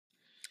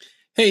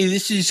Hey,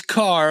 this is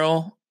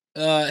Carl.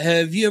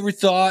 Have you ever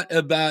thought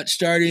about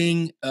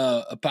starting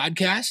a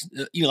podcast,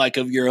 like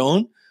of your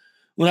own?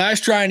 When I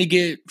was trying to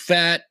get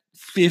fat,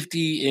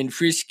 50, and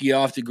frisky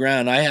off the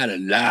ground, I had a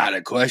lot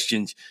of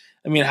questions.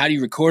 I mean, how do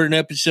you record an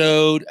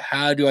episode?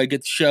 How do I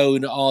get the show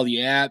into all the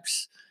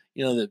apps,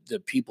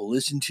 that people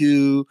listen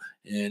to?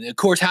 And of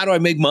course, how do I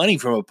make money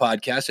from a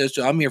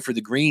podcast? I'm here for the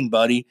green,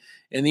 buddy.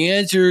 And the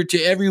answer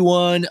to every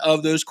one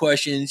of those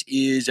questions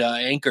is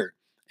Anchor.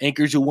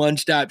 Anchor's a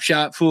one-stop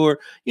shop for,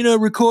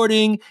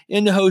 recording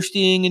and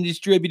hosting and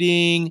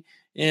distributing.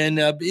 And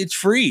it's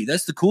free.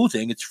 That's the cool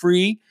thing. It's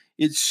free.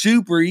 It's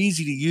super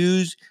easy to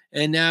use.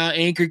 And now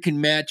Anchor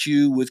can match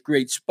you with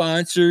great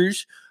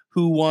sponsors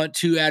who want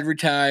to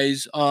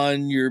advertise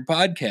on your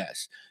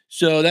podcast.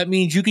 So that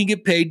means you can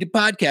get paid to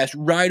podcast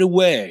right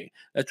away.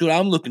 That's what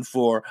I'm looking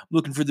for. I'm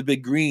looking for the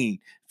big green.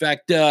 In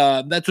fact,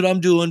 that's what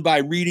I'm doing by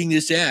reading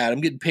this ad.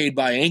 I'm getting paid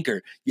by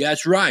Anchor. Yeah,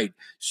 that's right.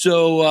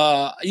 So,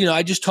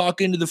 I just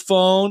talk into the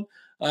phone,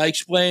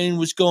 explain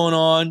what's going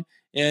on.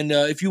 And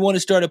if you want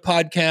to start a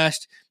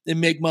podcast and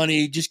make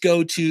money, just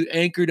go to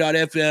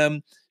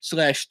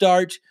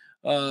anchor.fm/start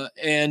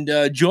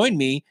and join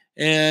me.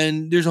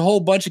 And there's a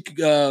whole bunch of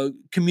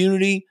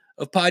community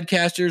of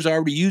podcasters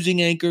already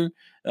using Anchor.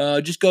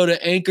 Just go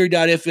to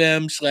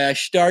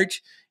anchor.fm/start.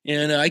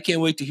 And I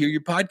can't wait to hear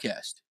your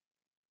podcast.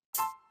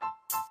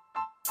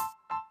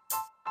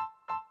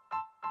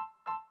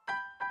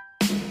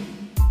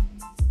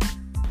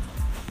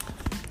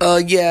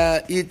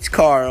 Yeah, it's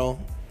Carl,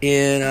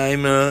 and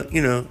I'm,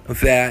 I'm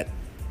fat,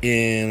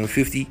 and I'm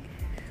 50,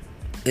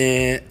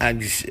 and I'm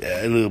just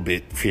a little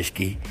bit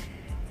frisky,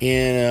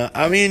 and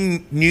I'm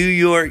in New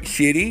York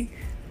City,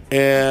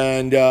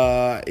 and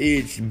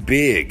it's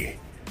big,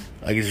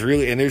 like it's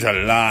really, and there's a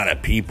lot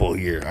of people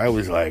here. I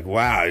was like,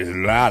 wow, there's a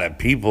lot of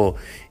people.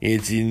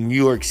 It's in New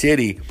York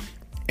City,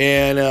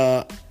 and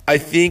I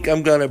think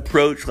I'm gonna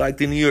approach like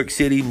the New York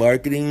City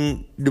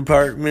marketing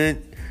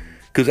department.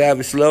 Because I have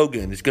a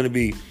slogan. It's going to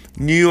be,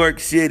 New York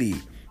City,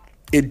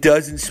 it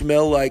doesn't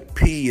smell like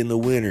pee in the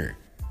winter.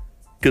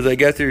 Because I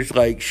guess there's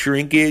like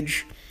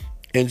shrinkage,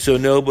 and so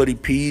nobody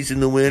pees in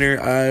the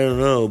winter. I don't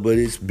know, but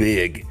it's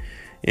big.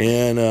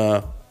 And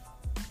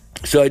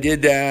so I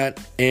did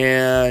that,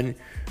 and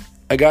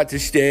I got to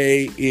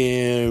stay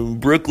in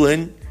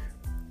Brooklyn,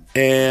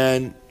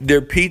 and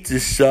their pizza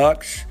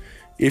sucks.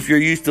 If you're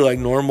used to like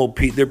normal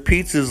pizza, their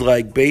pizza's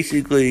like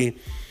basically,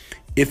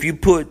 if you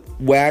put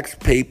wax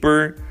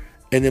paper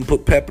and then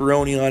put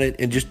pepperoni on it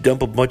and just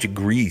dump a bunch of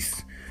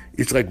grease.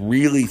 It's like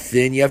really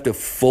thin. You have to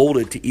fold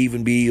it to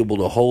even be able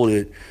to hold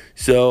it.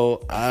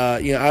 So,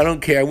 I don't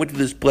care. I went to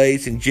this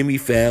place and Jimmy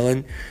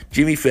Fallon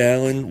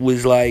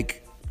was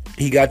like,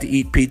 he got to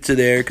eat pizza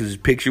there because his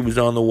picture was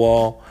on the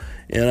wall.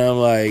 And I'm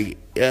like,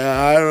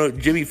 I don't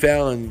know, Jimmy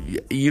Fallon,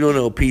 you don't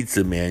know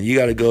pizza, man. You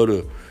got to go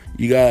to,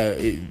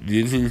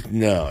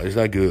 no, it's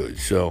not good.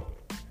 So,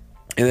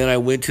 and then I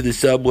went to the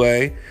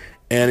Subway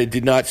and it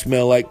did not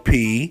smell like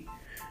pee.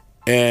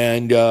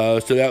 And so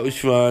that was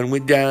fun.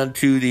 Went down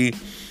to the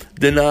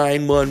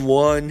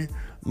 911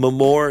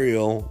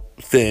 memorial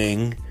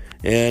thing,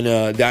 and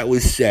that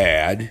was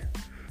sad.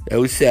 That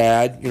was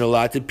sad.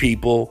 Lots of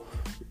people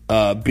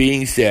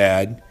being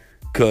sad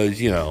because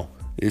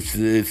it's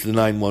the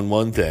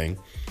 911 thing.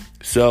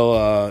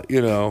 So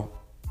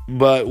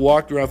but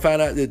walked around.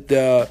 Found out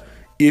that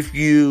if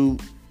you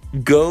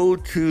go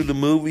to the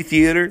movie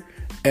theater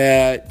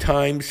at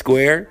Times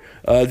Square,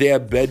 they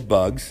have bed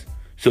bugs.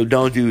 So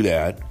don't do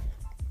that.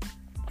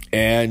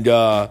 And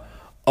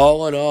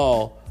all in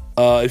all,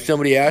 if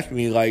somebody asked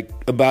me like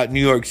about New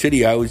York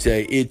City, I would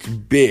say it's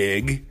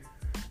big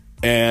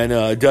and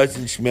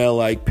doesn't smell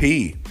like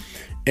pee.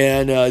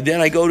 And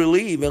then I go to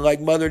leave, and like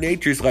Mother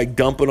Nature's like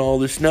dumping all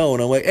the snow,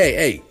 and I'm like,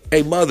 hey,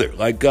 Mother,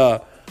 like I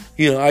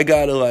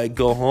gotta like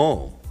go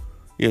home.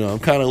 I'm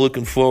kind of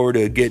looking forward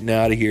to getting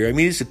out of here. I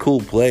mean, it's a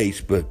cool place,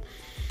 but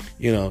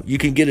you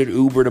can get an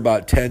Uber in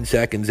about 10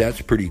 seconds.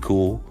 That's pretty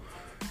cool.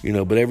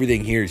 But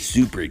everything here is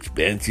super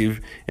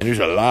expensive, and there's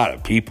a lot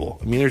of people.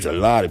 I mean, there's a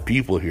lot of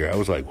people here. I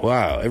was like,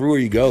 wow, everywhere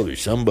you go,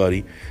 there's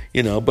somebody,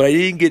 but I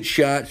didn't get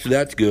shot, so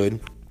that's good.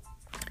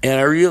 And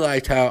I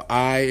realized how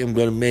I am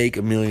going to make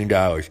 $1 million.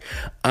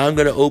 I'm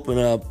going to open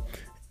up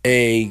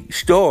a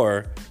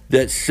store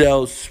that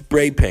sells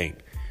spray paint.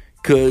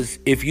 Because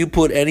if you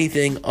put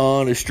anything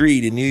on a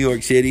street in New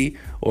York City,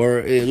 or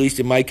at least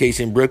in my case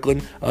in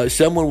Brooklyn,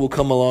 someone will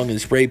come along and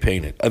spray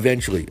paint it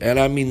eventually. And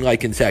I mean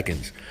like in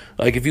seconds.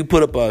 Like if you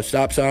put up a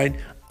stop sign,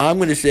 I'm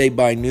going to say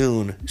by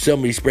noon,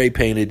 somebody spray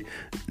painted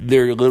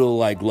their little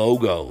like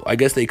logo. I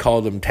guess they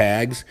call them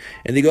tags.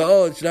 And they go,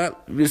 oh, it's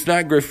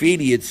not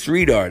graffiti, it's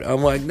street art.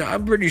 I'm like, no,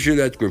 I'm pretty sure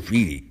that's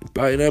graffiti.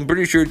 And I'm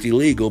pretty sure it's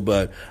illegal,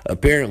 but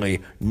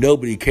apparently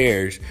nobody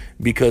cares.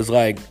 Because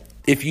like,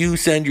 if you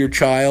send your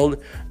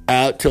child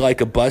out to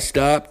like a bus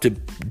stop to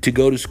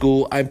go to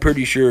school, I'm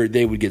pretty sure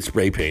they would get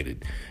spray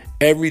painted.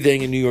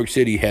 everything in New York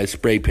City has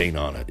spray paint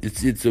on it.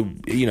 It's a,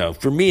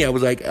 for me, I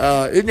was like,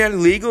 isn't that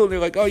illegal? And they're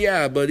like, oh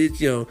yeah, but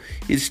it's,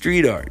 it's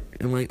street art.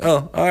 I'm like,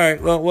 oh, all right,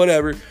 well,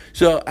 whatever.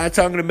 So that's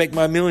how I'm going to make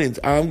my millions.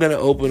 I'm going to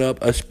open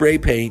up a spray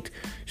paint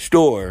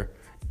store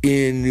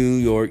in New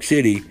York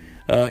City,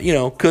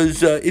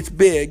 because it's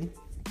big,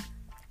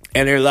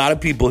 and there are a lot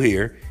of people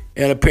here,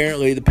 and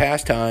apparently the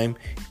pastime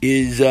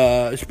is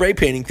spray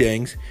painting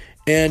things,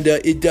 and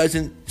it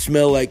doesn't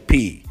smell like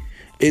pee,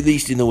 at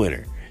least in the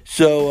winter.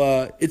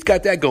 So it's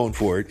got that going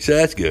for it, so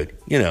that's good,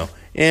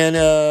 And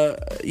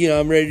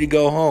I'm ready to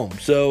go home.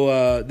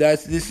 So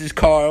this is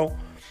Carl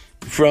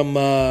from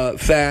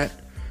Fat,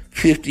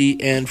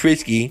 50, and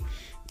Frisky.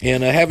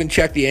 And I haven't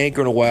checked the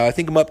anchor in a while. I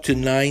think I'm up to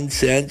 9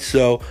 cents.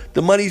 So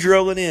the money's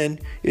rolling in.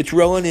 It's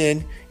rolling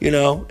in,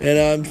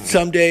 And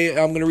someday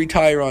I'm going to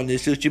retire on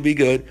this. This should be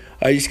good.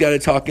 I just got to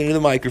talk into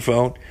the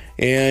microphone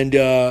and,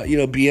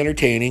 be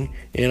entertaining.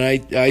 And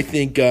I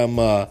think I'm,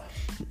 I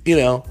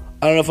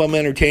don't know if I'm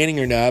entertaining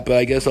or not, but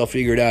I guess I'll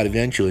figure it out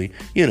eventually,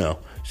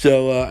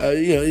 So,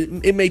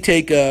 it may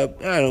take,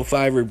 5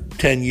 or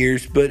 10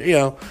 years, but,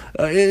 in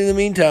the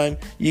meantime,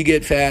 you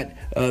get Fat,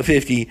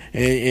 50,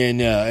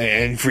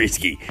 and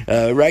Frisky,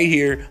 right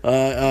here,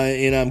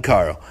 and I'm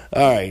Carl.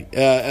 All right,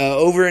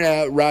 over and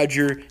out,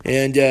 Roger,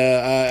 and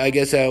I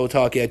guess I will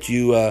talk at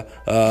you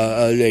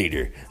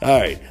later. All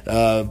right,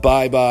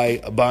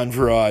 bye-bye, bon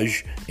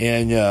voyage,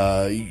 and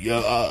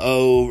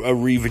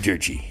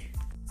arrivederci.